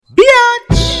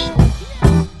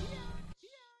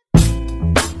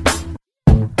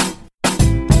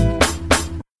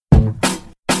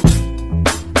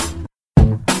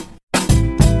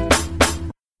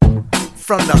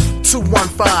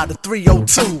305 to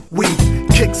 302. We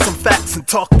kick some facts and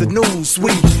talk the news.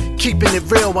 We keeping it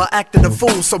real while acting a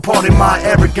fool. So pardon my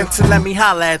arrogance and let me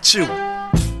holla at you.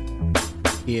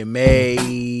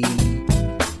 EMA,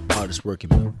 hardest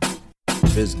working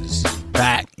business is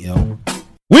back, yo.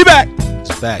 We back.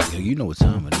 It's back, yo. You know what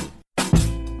time it is.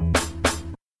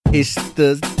 It's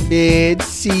the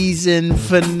mid-season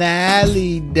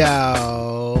finale,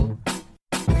 dawg.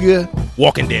 Yeah.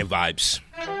 Walking Dead vibes.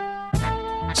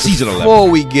 Season 11. Before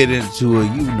we get into it,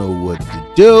 you know what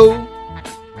to do.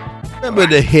 Remember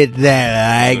to hit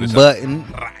that like button,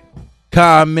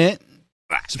 comment,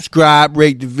 subscribe,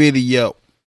 rate the video,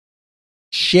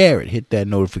 share it, hit that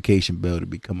notification bell to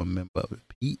become a member of the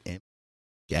PM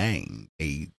Gang.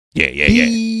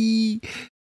 Yeah.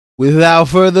 Without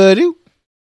further ado,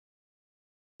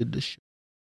 to the show.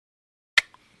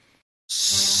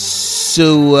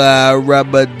 So,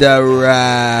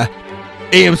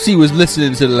 AMC was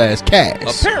listening to the last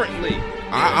cast. Apparently.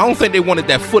 I don't think they wanted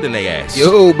that foot in their ass.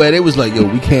 Yo, but it was like, yo,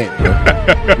 we can't, bro.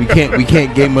 we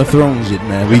can't Game of Thrones it,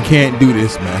 man. We can't do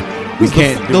this, man. We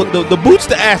can't. The boots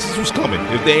to asses was coming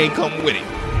if they ain't come with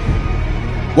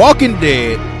it. Walking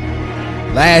Dead,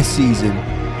 last season,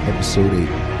 episode 8,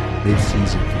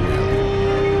 mid-season finale.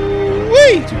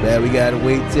 Wait, too bad we gotta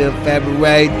wait till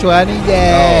February 20th.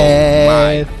 Oh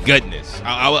my goodness!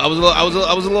 I was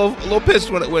a little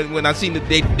pissed when I seen the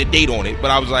date on it,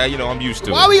 but I was like, I'm used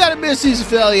to it. Why we got a mid-season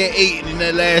finale at 8 and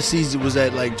that last season was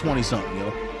at like 20 something,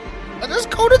 yo? Let's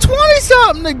go to 20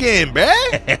 something again,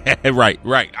 bruh.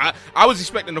 Right. I was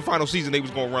expecting the final season they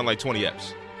was gonna run like 20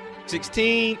 eps,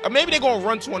 16, or maybe they're gonna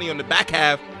run 20 on the back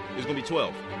half. It's gonna be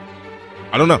 12.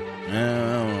 I don't know. I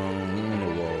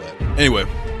don't know all that. Anyway,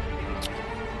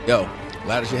 yo, a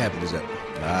lot of shit happened this episode.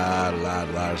 A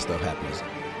lot of stuff happened this episode.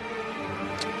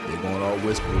 They're going all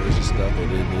whisperers and stuff,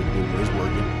 and it's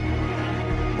working.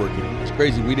 It's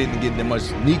crazy. We didn't get that much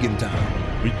Negan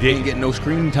time. We didn't. Didn't get no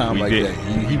screen time like that.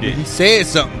 He said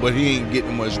something, but he ain't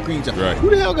getting much screen time. Right. Who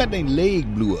the hell got their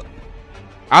leg blew up?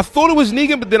 I thought it was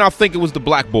Negan, but then I think it was the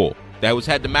Black Bull that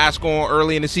had the mask on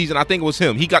early in the season. I think it was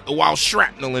him. He got the wild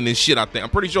shrapnel in his shit, I think.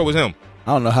 I'm pretty sure it was him.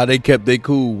 I don't know how they kept their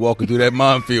cool walking through that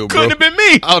minefield, bro. Couldn't have been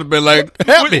me. I would have been like,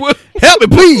 help me,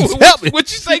 please, help me.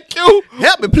 What'd you say, Q?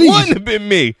 Help me, please. Wouldn't have been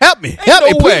me. Help me,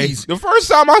 please. The first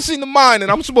time I seen the mine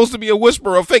and I'm supposed to be a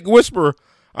whisperer, a fake whisperer,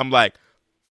 I'm like,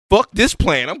 fuck this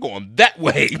plan. I'm going that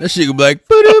way. That shit could be like,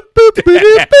 boop, boop, boop,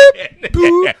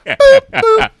 boop,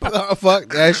 boop, boop. Fuck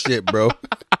that shit, bro.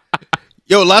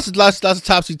 Yo, lots of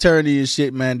topsy-turvy and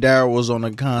shit, man. Daryl was on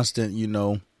a constant,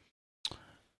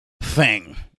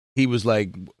 thing. He was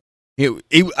like,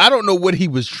 I don't know what he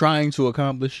was trying to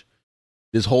accomplish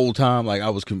this whole time. Like,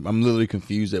 I'm literally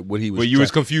confused at what he was. Well, you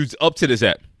was confused up to this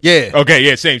app. Yeah. Okay.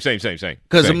 Yeah. Same.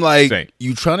 Because I'm like,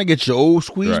 you trying to get your old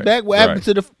squeeze back? What happened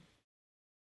to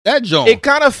that joint? It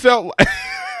kind of felt like.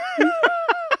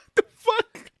 The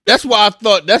fuck. That's why I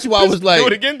thought. That's why I was like, do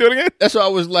it again. That's why I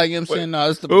was like, I'm saying, no,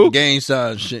 it's the gang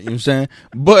sign shit. You know what I'm saying?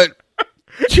 But.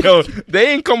 Yo, they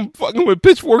ain't come fucking with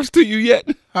pitchforks to you yet,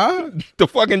 huh? The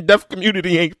fucking deaf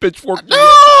community ain't pitchforked. No,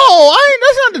 I ain't.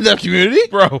 That's not the deaf community,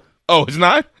 bro. Oh, it's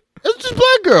not. It's just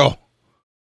Black Girl.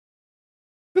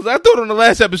 Because I thought on the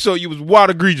last episode you was wild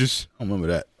egregious. I remember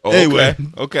that. Oh, anyway,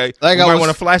 okay. Like you might want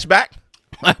to flash back.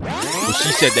 Well,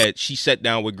 she said that she sat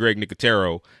down with Greg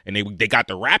Nicotero and they got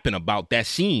to rapping about that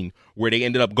scene where they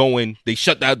ended up going. They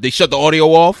shut the audio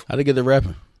off. How'd they get the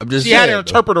rapping? She had an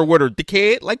interpreter with her,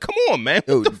 dickhead. Like, come on, man.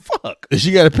 What the fuck?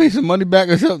 She got to pay some money back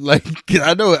or something. Like,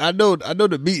 I know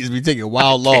the meetings be taking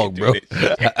wild long, bro.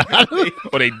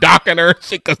 Or they docking her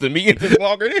shit because the meetings is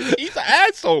longer. He's an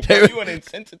asshole, bro. You an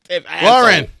insensitive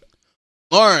asshole.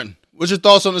 Lauren, what's your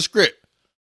thoughts on the script?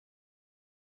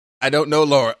 I don't know,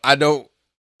 Lauren. I don't.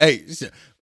 Hey,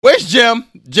 where's Jim?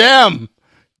 Jim,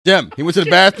 he went to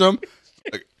the bathroom.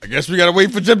 I guess we gotta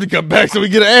wait for Jim to come back so we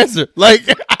get an answer. Like,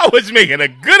 I was making a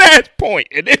good ass point,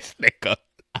 and this nigga.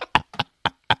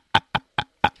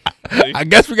 I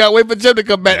guess we gotta wait for Jim to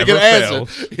come back to get an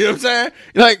answer. You know what I'm saying?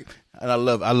 Like, and I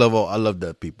love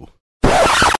that people.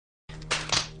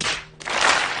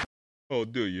 Oh,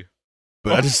 do you?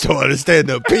 But I just don't understand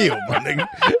the appeal, my nigga.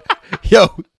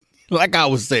 Yo, like I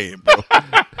was saying, bro.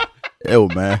 Yo,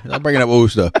 man, I'm bringing up old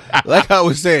stuff. Like I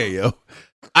was saying, yo.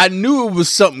 I knew it was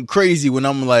something crazy when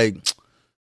I'm like,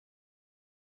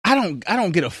 I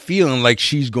don't get a feeling like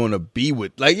she's gonna be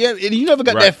with, like, yeah, you never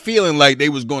got that feeling like they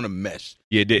was gonna mesh,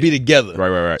 be together,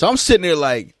 right. So I'm sitting there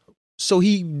like, so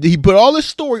he put all this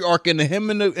story arc into him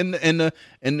and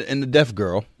the deaf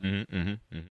girl,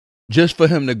 just for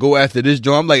him to go after this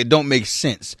joint. I'm like, it don't make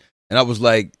sense. And I was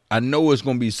like, I know it's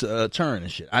gonna be a turn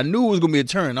and shit. I knew it was gonna be a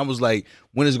turn. I was like,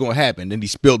 when is it gonna happen? Then he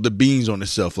spilled the beans on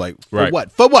himself. Like, for Right. what?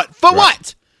 For what? For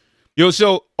what? Yo,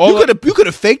 so You could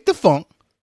have faked the funk.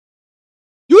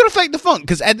 You could have faked the funk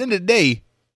because at the end of the day,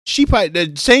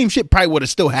 the same shit probably would have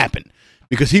still happened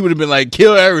because he would have been like,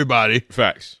 kill everybody,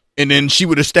 facts. and then she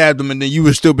would have stabbed him, and then you would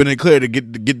have still been in clear to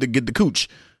get the cooch.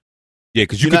 Yeah,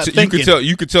 because You're not thinking.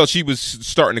 you could tell she was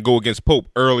starting to go against Pope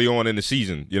early on in the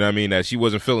season. You know what I mean? That she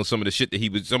wasn't feeling some of the shit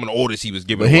that some of the orders he was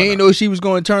giving. But he ain't know she was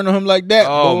going to turn on him like that.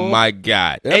 Oh boy. my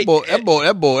God, That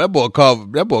boy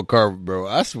carved, bro.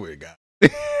 I swear to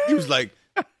God, he was like,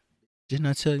 didn't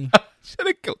I tell you? Should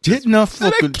have killed. Didn't I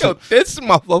fucking killed this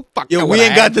motherfucker? Yo, we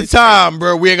ain't got the time,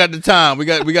 bro. We ain't got the time. We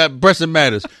got pressing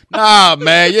matters. Nah,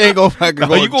 man, you ain't gonna fucking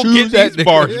No, you gonna choose get that these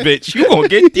bars, bitch. You gonna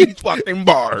get these fucking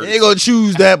bars. You ain't gonna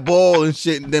choose that ball and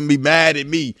shit, and then be mad at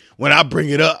me when I bring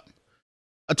it up.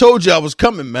 I told you I was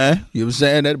coming, man. You know what I'm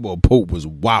saying? That boy Pope was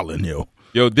wilding, yo.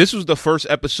 Yo, this was the first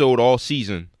episode all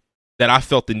season that I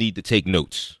felt the need to take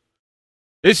notes.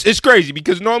 It's crazy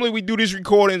because normally we do these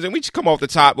recordings and we just come off the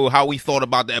top of how we thought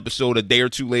about the episode a day or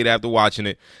two later after watching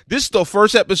it. This is the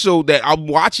first episode that I'm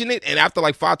watching it, and after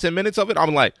like 5-10 minutes of it,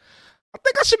 I'm like, I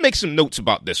think I should make some notes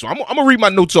about this. So I'm gonna read my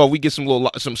notes off. We get some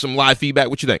live feedback.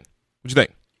 What you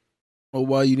think? Oh,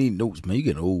 why you need notes, man? You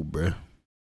getting old, bro.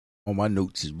 All my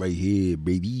notes is right here,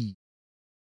 baby.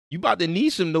 You about to need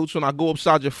some notes when I go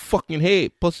upside your fucking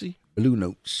head, pussy. Blue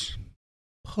notes.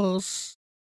 Puss.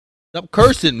 Stop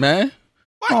cursing, man.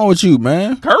 What's wrong with you,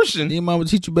 man? Cursing? Your mama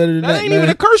teach you better than that, That ain't man. even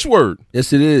a curse word.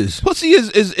 Yes, it is. Pussy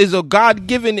is a God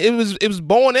given. It was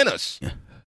born in us.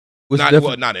 What's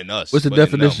Not in us. What's the but in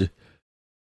them. definition?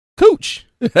 Cooch.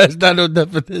 That's not no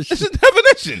definition. It's a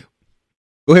definition.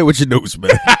 Go ahead with your notes,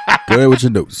 man. Go ahead with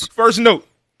your notes. First note.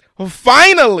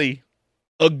 Finally,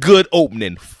 a good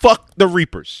opening. Fuck the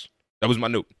Reapers. That was my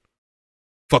note.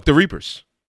 Fuck the Reapers.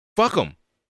 Fuck them.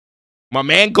 My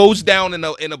man goes down in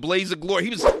a blaze of glory. He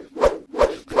was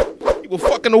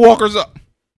fucking the walkers up.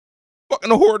 Fucking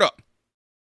the horde up.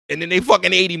 And then they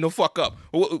fucking ate him the fuck up.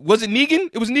 Was it Negan?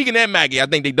 It was Negan and Maggie. I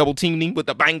think they double teamed him with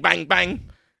the bang, bang, bang.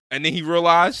 And then he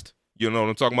realized, you know what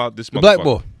I'm talking about? This The black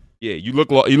boy. Yeah, you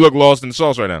look lost in the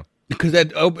sauce right now. Because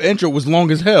that intro was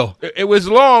long as hell. It was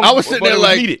long. I was sitting there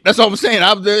like, that's what I'm saying.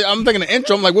 I'm thinking the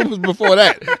intro. I'm like, what was before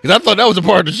that? Because I thought that was a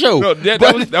part of the show. No, that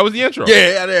was the intro.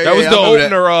 That was the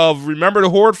opener of Remember the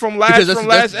Horde from last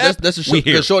That's a show.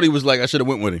 Because Shorty was like, I should have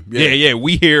went with him. Yeah,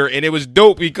 we here. And it was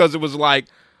dope because it was like,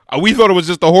 we thought it was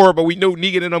just a horror, but we knew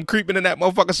Negan and them creeping in that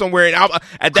motherfucker somewhere. And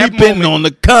at that moment, on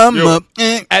the come up.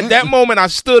 At that moment, I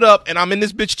stood up and I'm in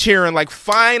this bitch cheering like,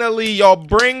 finally, y'all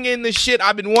bring in the shit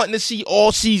I've been wanting to see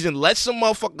all season. Let some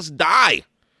motherfuckers die.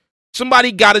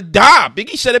 Somebody gotta die.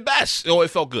 Biggie said it best. Oh, it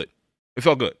felt good. It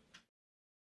felt good.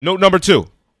 Note number 2.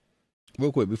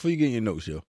 Real quick, before you get your notes,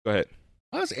 yo. Go ahead.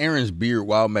 How's Aaron's beard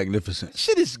wild magnificent?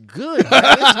 Shit is good, man.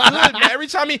 It's good, man. Every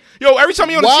time he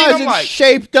on the scene, I'm like,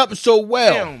 shaped up so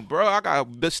well? Damn, bro, I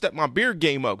gotta step my beard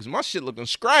game up because my shit looking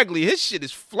scraggly. His shit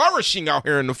is flourishing out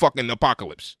here in the fucking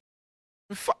apocalypse.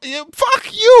 Fuck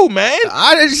you, man.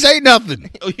 I didn't say nothing.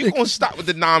 You gonna stop with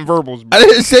the nonverbals, bro. I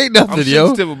didn't say nothing, I'm yo.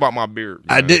 sensitive about my beard,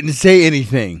 man. I didn't say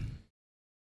anything.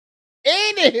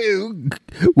 Anywho,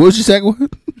 what was your second one?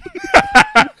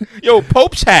 Yo,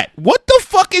 Pope's hat. What the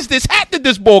fuck is this hat that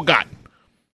this boy got?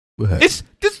 It's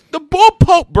the boy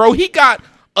Pope, bro. He got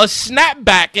a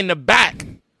snapback in the back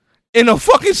and a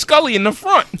fucking Scully in the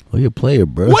front. Oh, you're a player,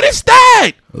 bro. What is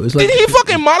that? Oh, Did he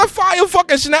fucking modify a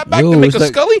fucking snapback to make a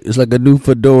Scully? It's like a new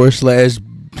fedora slash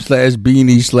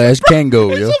beanie slash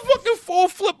Kango, yo. It's a fucking full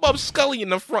flip up Scully in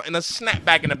the front and a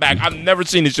snapback in the back. I've never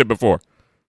seen this shit before.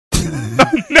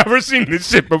 I've never seen this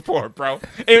shit before, bro.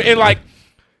 And like,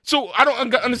 so I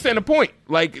don't understand the point.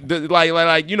 Like,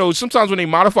 you know, sometimes when they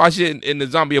modify shit in the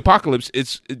zombie apocalypse,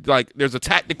 it's like there's a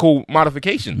tactical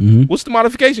modification. Mm-hmm. What's the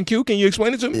modification, Q? Can you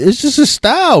explain it to me? It's just a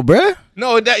style, bruh.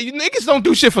 No, you niggas don't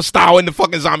do shit for style in the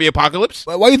fucking zombie apocalypse.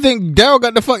 Why you think Daryl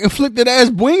got the fucking flicked ass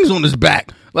wings on his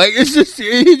back? Like, it's just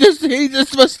he just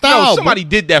for style. No, somebody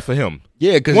did that for him.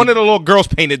 Yeah, because one of the little girls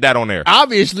painted that on there.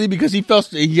 Obviously, because he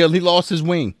lost his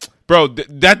wing. Bro,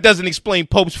 that doesn't explain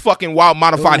Pope's fucking wild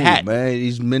modified hat. Man,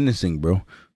 he's menacing, bro.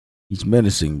 He's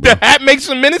menacing, bro. The hat makes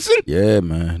him menacing? Yeah,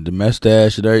 man. The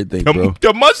mustache and everything, bro.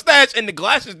 The mustache and the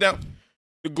glasses down.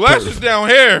 The glasses down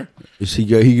here. He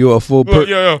give a full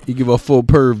He give a full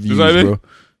perv views, bro.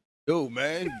 Yo,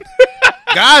 man.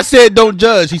 God said don't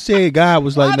judge. He said God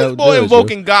was like, no. This boy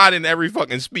invoking God in every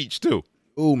fucking speech too.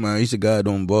 Oh man, he said God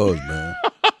don't buzz, man.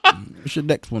 What's your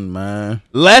next one, man?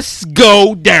 Let's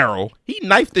go, Daryl. He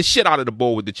knifed the shit out of the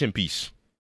boy with the chin piece.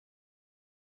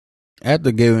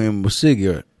 After giving him a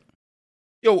cigarette.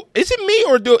 Yo, is it me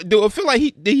or do I feel like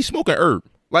he smoke an herb?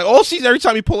 Like all season, every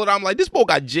time he pull it out, I'm like, this boy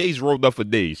got J's rolled up for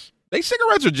days. They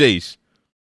cigarettes or J's?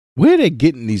 Where are they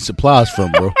getting these supplies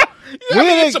from, bro?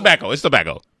 It's tobacco. It's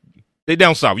tobacco. They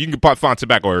down south. You can find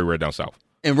tobacco everywhere down south.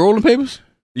 And rolling papers?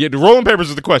 Yeah, the rolling papers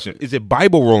is the question. Is it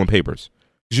Bible rolling papers?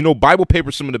 Because you know Bible paper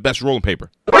is some of the best rolling paper.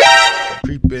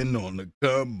 Creeping on the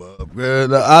come up,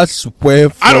 girl. I swear.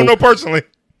 I don't know personally.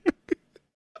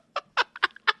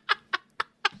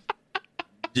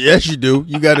 Yes, you do.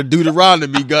 You got to do the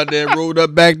Deuteronomy. Got that rolled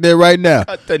up back there right now.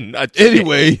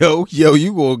 Anyway, yo, I'm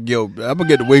gonna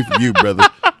get away from you, brother.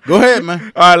 Go ahead,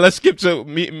 man. All right, let's skip to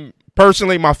me.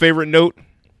 Personally, my favorite note.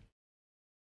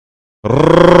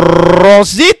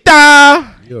 Rosita.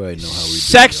 You already know how we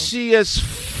sexy as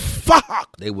fuck.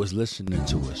 They was listening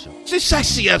to us. Yo. She's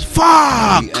sexy as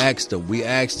fuck. We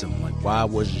asked them, like, why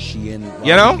wasn't she in?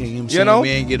 You know, we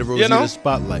ain't get a Rosita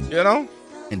spotlight. You know.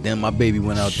 And then my baby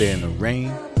went out there in the rain.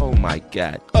 Oh my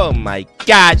god. Oh my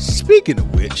god. Speaking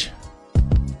of which,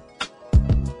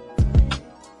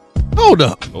 hold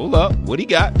up. What he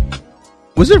got?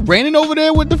 Was it raining over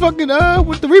there with the fucking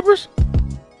with the Reapers?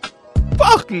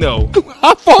 Fuck no.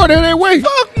 How far did they wait?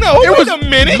 Fuck no. Wait a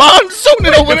minute.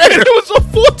 Monsooning over there. It was a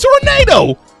full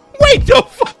tornado. Wait the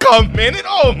fuck a minute.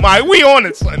 Oh my, we on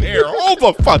it, son. Here, hold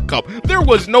the fuck up. There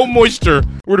was no moisture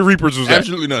where the Reapers was at.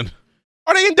 Absolutely none.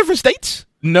 Are they in different states?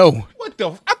 No. What the?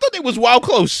 I thought they was wild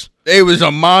close. It was a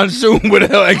monsoon with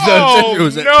LX. Oh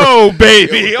no,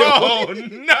 baby. Oh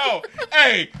no.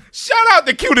 Hey, shout out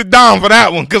to Q to Dom for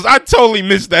that one, because I totally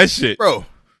missed that shit. Bro,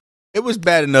 it was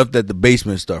bad enough that the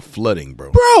basement started flooding, bro.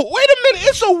 Bro, wait a minute.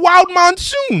 It's a wild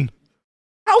monsoon.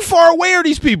 How far away are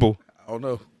these people? I don't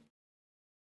know.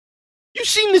 You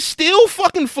seen the steel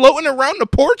fucking floating around the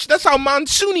porch? That's how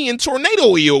monsoony and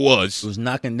tornado-y it was. It was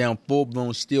knocking down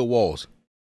full-blown steel walls.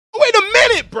 Wait a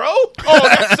minute, bro. Oh,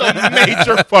 that's a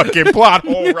major fucking plot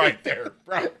hole right there,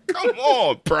 bro. Come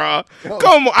on, bro.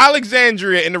 Come on.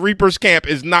 Alexandria and the Reapers camp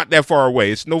is not that far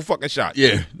away. It's no fucking shot.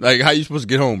 Yeah, like how you supposed to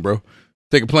get home, bro?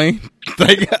 Take a plane?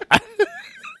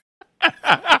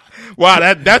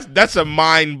 Wow, that's a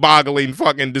mind-boggling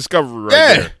fucking discovery right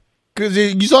there. Because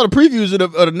you saw the previews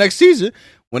of the next season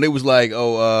when it was like, this,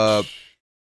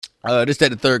 that,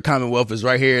 the third Commonwealth is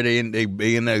right here. They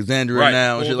in Alexandria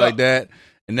now and shit like that.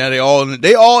 And now they all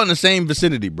in the same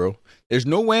vicinity, bro. There's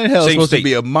nowhere in hell supposed to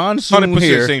be a monsoon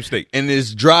here, same state, and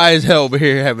it's dry as hell over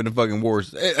here having the fucking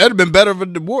wars. That'd have been better for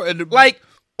the war. Like,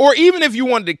 or even if you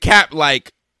wanted to cap,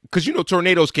 like, because you know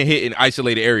tornadoes can hit in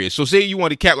isolated areas. So say you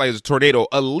want to cap like as a tornado,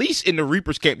 at least in the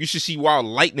Reapers camp, you should see wild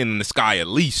lightning in the sky. At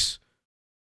least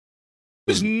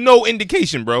there's no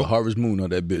indication, bro. Harvest Moon on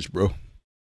that bitch, bro.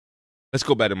 Let's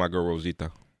go back to my girl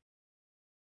Rosita.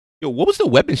 Yo, what was the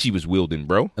weapon she was wielding,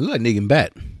 bro? It looked like Negan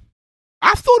Bat.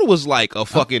 I thought it was like a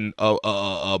fucking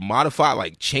a modified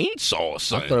like chainsaw or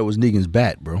something. I thought it was Negan's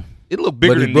bat, bro. It looked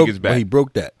bigger than Negan's bat. But he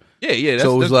broke that. Yeah. That's,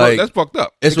 so it was that's fucked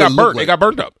up. It got burnt. Like. It got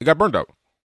burnt up.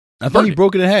 I thought he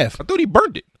broke it in half. I thought he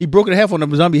burned it. He broke it in half on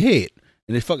a zombie head,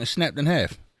 and it fucking snapped in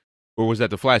half. Or was that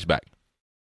the flashback?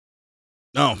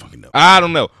 I don't fucking know. I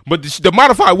don't know. But the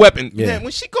modified weapon, man,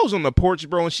 when she goes on the porch,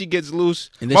 bro, and she gets loose,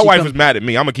 my wife is mad at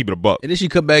me. I'm going to keep it a buck. And then she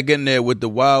come back in there with the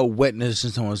wild wetness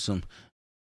and on some,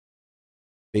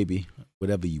 baby,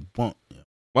 whatever you want.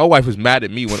 My wife was mad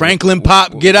at me. When Franklin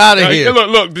Pop, get out of here.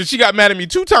 Look, she got mad at me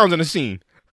 2 times in the scene.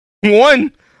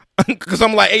 One, because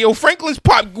I'm like, hey, yo, Franklin's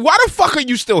Pop, why the fuck are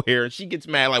you still here? And she gets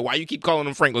mad, like, why you keep calling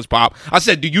him Franklin's Pop? I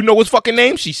said, do you know his fucking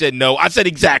name? She said, no. I said,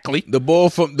 exactly. The bull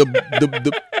from the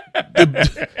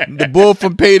bull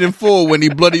from Paid in Full when he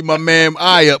bloodied my man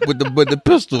eye up with the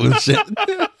pistol and shit.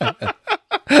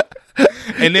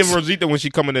 And then Rosita, when she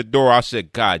come in the door, I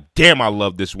said, God damn, I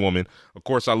love this woman. Of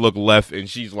course, I look left, and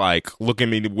she's like,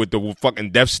 looking at me with the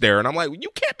fucking death stare. And I'm like, you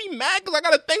can't be mad because I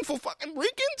got a thing for fucking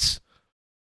Ricans?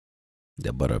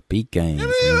 The butter pecan. I'm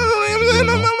talking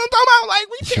about, like,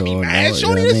 we can't be mad.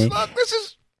 Shorty, this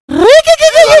is...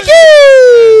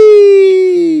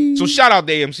 So shout out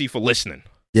to AMC for listening.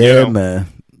 Yeah, man.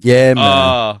 Yeah,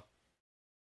 man.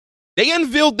 They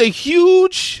unveiled the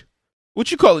huge, what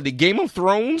you call it, the Game of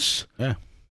Thrones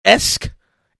esque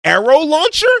arrow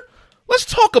launcher. Let's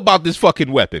talk about this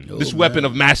fucking weapon. This weapon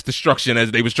of mass destruction,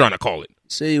 as they was trying to call it.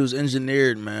 See, it was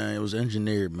engineered, man.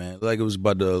 Like it was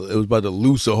about to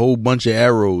loose a whole bunch of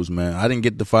arrows, man. I didn't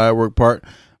get the firework part,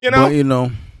 but you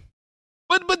know.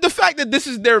 But the fact that this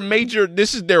is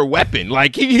their weapon.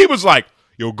 Like he was like,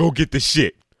 yo, go get the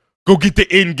shit. Go get the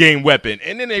in-game weapon.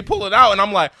 And then they pull it out, and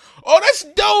I'm like, oh, that's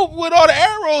dope with all the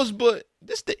arrows, but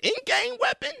this the in-game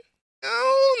weapon?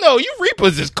 I don't know. You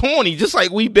Reapers is corny, just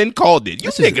like we've been called it. You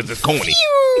niggas is corny.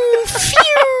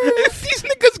 These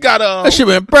niggas got That shit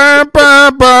went burn,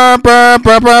 burn, burn, burn,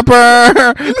 burn, burn, burn,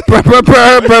 burn, burn,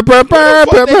 burn, burn, burn,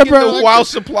 Where they burn, get burn. the wild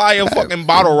supply of fucking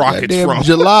bottle rockets Damn from?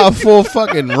 July 4th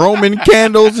fucking Roman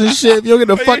candles and shit. You get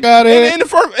the fuck out of here.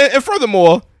 And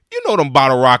furthermore, you know them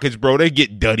bottle rockets, bro. They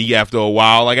get duddy after a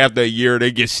while. Like after a year,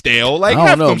 they get stale. Like I don't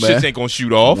half know, them man. shits ain't gonna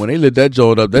shoot off. When they lit that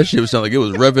joint up, that shit sounded like it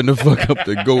was revving the fuck up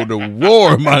to go to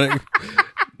war, my nigga.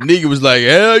 Nigga was like,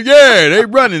 hell yeah, they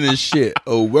running this shit.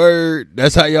 Oh, word.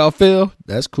 That's how y'all feel?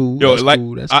 That's cool. Yo, That's like,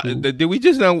 cool. That's cool. did we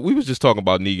just now? We was just talking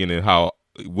about Negan and how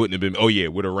it wouldn't have been. Oh yeah,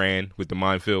 with Iran with the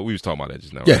minefield. We was talking about that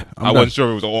just now. Yeah, right? I'm I done. wasn't sure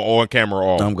if it was on camera or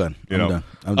off. I'm done. You know?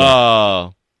 I'm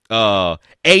done.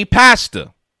 A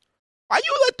pastor. Why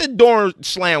you let the door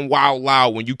slam wild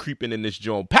loud when you creeping in this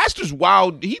joint? Pastor's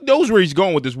wild. He knows where he's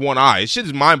going with this one eye. This shit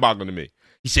is mind boggling to me.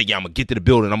 He said, "Yeah, I'm gonna get to the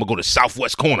building. I'm gonna go to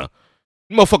southwest corner."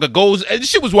 Motherfucker goes, and this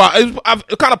shit was wild. It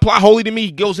was kind of plot holy to me.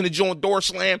 He goes in the joint, door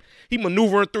slam. He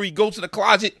maneuvering through. He goes to the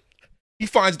closet. He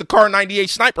finds the Car 98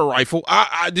 sniper rifle.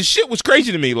 This shit was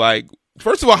crazy to me. Like,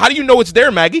 first of all, how do you know it's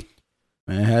there, Maggie?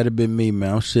 Man, had it been me,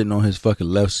 man, I'm sitting on his fucking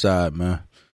left side, man,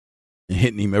 and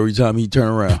hitting him every time he turn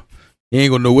around. He ain't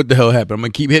gonna know what the hell happened. I'm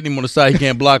gonna keep hitting him on the side he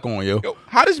can't block on, yo. Yo,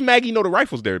 how does Maggie know the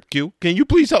rifle's there, Q? Can you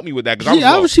please help me with that? Because She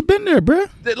obviously been there, bro.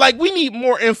 like, we need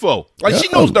more info. Like, she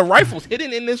Yeah. knows the rifle's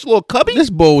hidden in this little cubby. This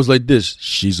boy was like this.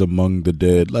 She's among the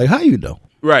dead. Like, how you know?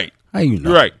 Right. How you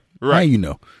know? Right. How Right. you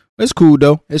know? It's cool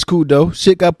though. It's cool though.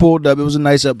 Shit got pulled up. It was a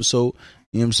nice episode.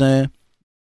 You know what I'm saying?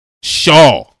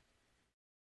 Shaw.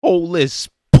 Holeless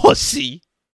pussy.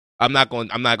 I'm not going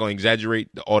to exaggerate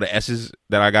all the S's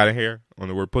that I got in here on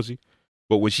the word pussy.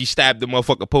 But when she stabbed the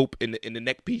motherfucker Pope in the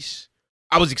neck piece,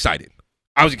 I was excited.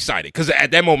 Because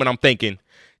at that moment I'm thinking,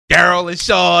 Daryl and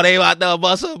Shaw, they about to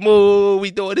bust a move.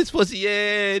 We doing this pussy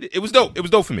in. It was dope. It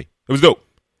was dope for me. It was dope.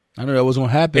 I knew that was gonna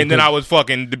happen. And then I was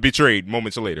fucking betrayed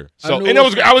moments later. So knew and it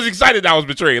was- I was excited that I was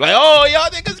betrayed. Like, oh, y'all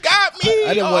niggas got me.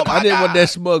 I didn't Oh, want. my I didn't want God. that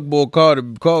smug boy Carter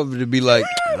to be like,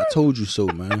 "I told you so,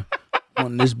 man." I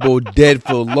want this boy dead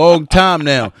for a long time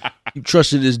now. You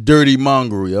trusted this dirty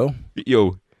mongrel, yo.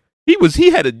 Yo, he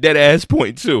had a dead ass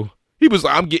point too. He was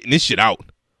like, I'm getting this shit out.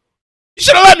 You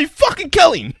should have let me fucking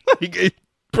kill him. Like,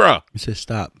 bruh. He said,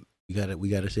 "Stop. We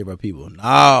gotta save our people."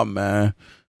 Nah, man.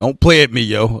 Don't play at me,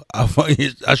 yo. I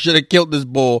should have killed this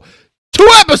boy 2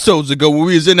 episodes ago when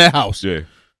we was in that house. Yeah.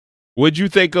 What'd you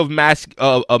think of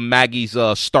Maggie's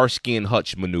Starsky and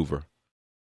Hutch maneuver?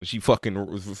 She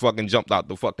fucking jumped out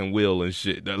the fucking wheel and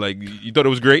shit. Like, you thought it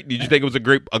was great? Did you think it was a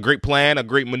great plan, a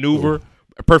great maneuver,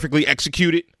 perfectly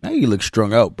executed? Now you look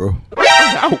strung out, bro.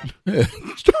 Out. Yeah.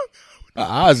 Her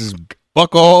eyes is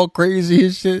fuck all crazy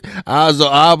and shit. Eyes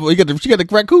are she got the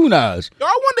raccoon eyes. Yo,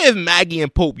 I wonder if Maggie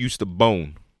and Pope used to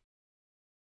bone.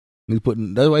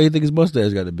 That's why you think his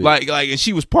mustache got to be. Like, and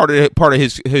she was part of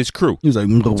his crew. He was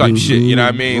like Type shit, you know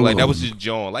what I mean? Like, that was his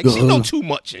John. Like, she know too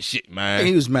much and shit, He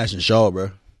man. was smashing Shaw,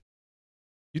 bro.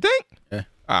 You think? Yeah.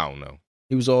 I don't know.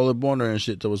 He was all up on her and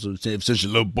shit. So since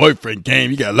your little boyfriend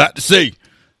came, you got a lot to say.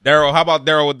 Daryl, how about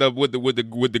Daryl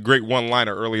with the great one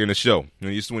liner earlier in the show?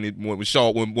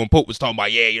 When Pope was talking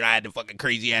about, yeah, you know, I had the fucking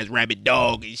crazy ass rabbit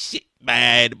dog and shit,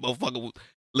 man. The motherfucker would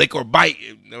lick or bite.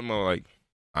 And I'm like,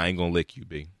 I ain't gonna lick you,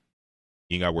 B.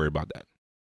 You ain't gotta worry about that.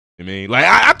 I mean, like,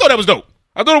 I thought that was dope.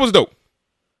 I thought it was dope.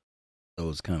 It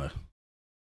was kind of,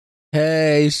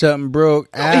 hey, something broke.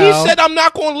 He Ow. said, I'm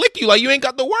not gonna lick you. Like, you ain't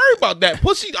got to worry about that,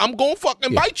 pussy. I'm gonna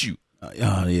fucking bite you.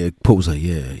 Yeah. Pope was like,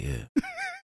 yeah.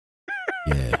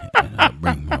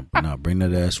 Bring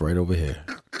that ass right over here.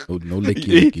 No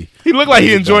licky. He looked like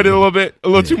he enjoyed it a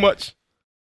little too much.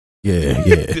 Yeah.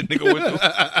 The nigga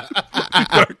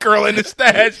with curling the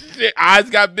stash, shit, eyes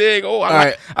got big. Oh,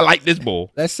 I like this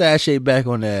bull. Let's sashay back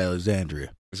on that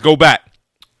Alexandria. Let's go back.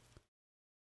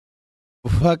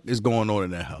 What the fuck is going on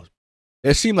in that house?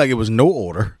 It seemed like it was no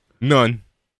order. None.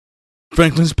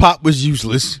 Franklin's pop was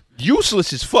useless.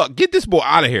 Useless as fuck. Get this boy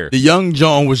out of here. The young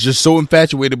John was just so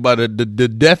infatuated by the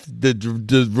death, the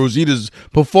Rosita's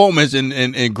performance and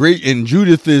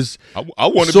Judith's I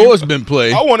want to swordsman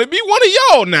play. I want to be one of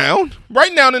y'all now.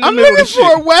 Right now in the I'm middle looking of the for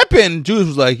shit. a weapon. Judith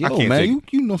was like, I yo, can't man,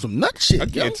 take you know some nut shit. I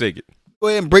can't take it. Go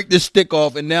ahead and break this stick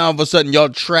off, and now all of a sudden y'all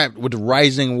trapped with the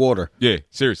rising water. Yeah,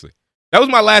 seriously. That was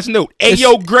my last note. Hey,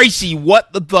 yo, Gracie,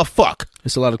 what the fuck?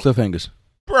 It's a lot of cliffhangers.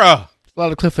 Bruh. A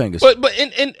lot of cliffhangers. But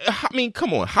I mean,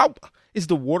 come on. How is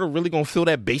the water really gonna fill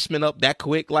that basement up that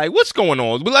quick? Like, what's going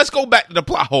on? But let's go back to the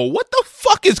plot hole. What the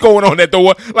fuck is going on at the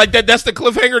water? Like that's the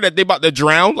cliffhanger that they about to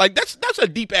drown. Like that's a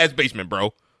deep ass basement,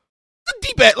 bro. the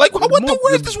deep at? Like,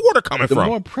 where's this water coming The from?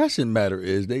 more pressing matter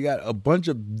is they got a bunch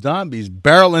of zombies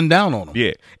barreling down on them.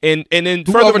 Yeah, and then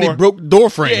Who already furthermore, broke door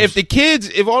frames. yeah,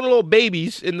 if all the little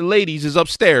babies and the ladies is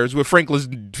upstairs with Franklin's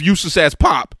useless ass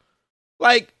pop,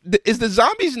 like, is the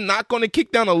zombies not going to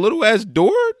kick down a little ass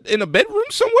door in a bedroom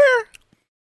somewhere?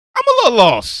 I'm a little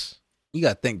lost. You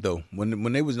got to think, though,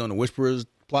 when they was on the Whisperers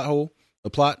plot,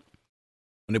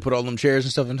 when they put all them chairs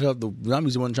and stuff and stuff, the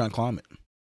zombies wasn't trying to climb it.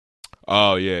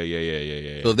 Oh yeah.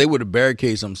 So if they would have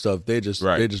barricaded some stuff, they just be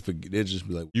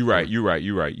like, You're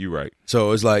right.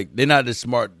 So it's like they're not as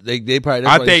smart. They probably.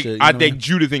 I that's why think they should, I think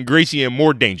Judith and Gracie in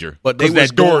more danger, But they because was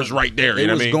that door is going- right there. They You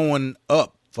know was what I mean? going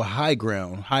up for higher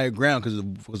ground because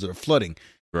of the flooding,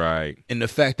 Right. and the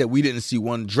fact that we didn't see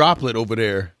one droplet over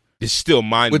there It's still with the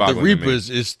mind-boggling. Reapers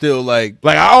is still like.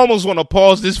 Like, I almost want to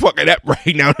pause this fucking app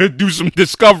right now to do some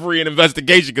discovery and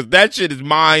investigation, because that shit is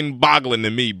mind-boggling to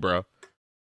me, bro.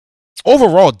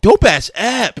 Overall, dope-ass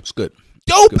app. It's good.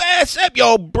 Dope-ass app.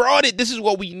 Y'all brought it. This is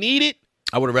what we needed.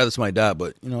 I would have rather somebody died,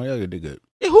 but y'all did good.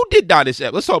 Hey, who did die this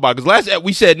app? Let's talk about it, because last app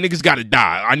we said niggas got to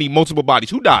die. I need multiple bodies.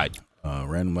 Who died?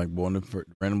 Random black boy in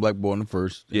the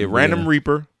first. Yeah, random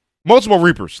Reaper. Multiple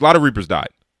Reapers. A lot of Reapers died.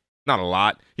 Not a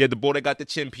lot. You had the boy that got the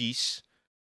chin piece.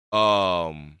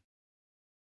 I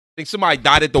think somebody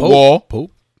died at the wall.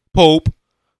 Pope.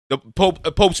 The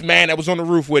Pope's man that was on the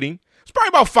roof with him. It's probably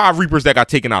about 5 Reapers that got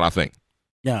taken out, I think.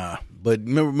 Yeah, but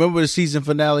remember the season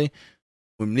finale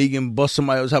when Negan bust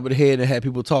somebody on top of the head and had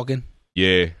people talking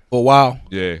Yeah. for a while?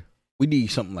 Yeah. We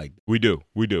need something like that. We do.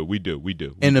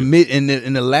 In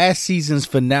the last season's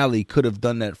finale could have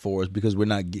done that for us, because we're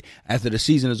not after the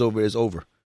season is over, it's over.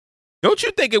 Don't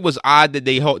you think it was odd that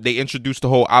they introduced the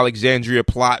whole Alexandria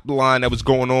plot line that was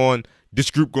going on? This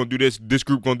group gonna do this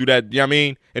group gonna do that. You know what I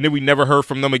mean? And then we never heard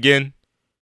from them again.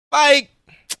 Like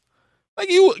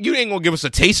you ain't gonna give us a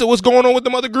taste of what's going on with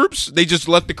them other groups. They just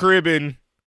left the crib and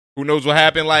who knows what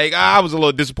happened. Like, I was a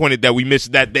little disappointed that we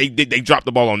missed that. They dropped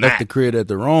the ball on Left that. the crib at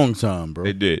the wrong time, bro.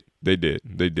 They did. Left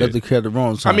the crib at the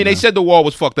wrong time. I mean, they man. said the wall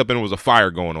was fucked up and it was a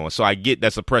fire going on. So I get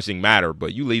that's a pressing matter,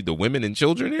 but you leave the women and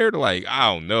children here to, like,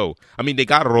 I don't know. I mean, they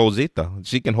got Rosita.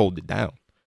 She can hold it down.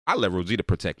 I let Rosita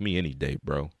protect me any day,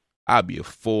 bro. I'd be a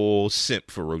full simp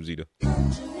for Rosita.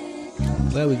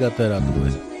 Glad we got that out the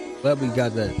way. Glad we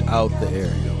got that out the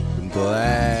air, yo. I'm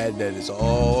glad that it's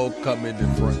all coming in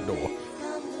the front door.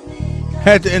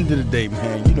 At the end of the day,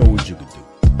 man, you know what you can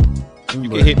do. You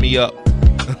can hit me up.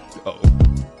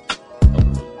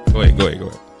 Go ahead.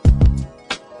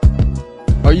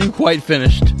 Are you quite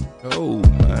finished? Oh,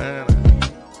 man.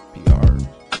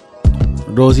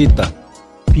 PR. Rosita,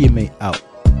 PMA out.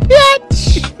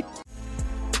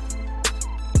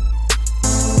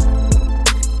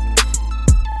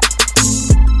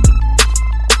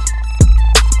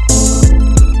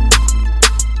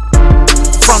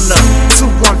 From the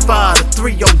 215 to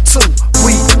 302,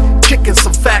 we kicking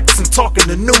some facts and talking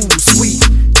the news. We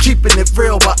keeping it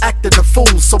real while acting a fool.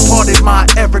 So pardon my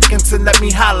arrogance and let me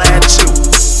holla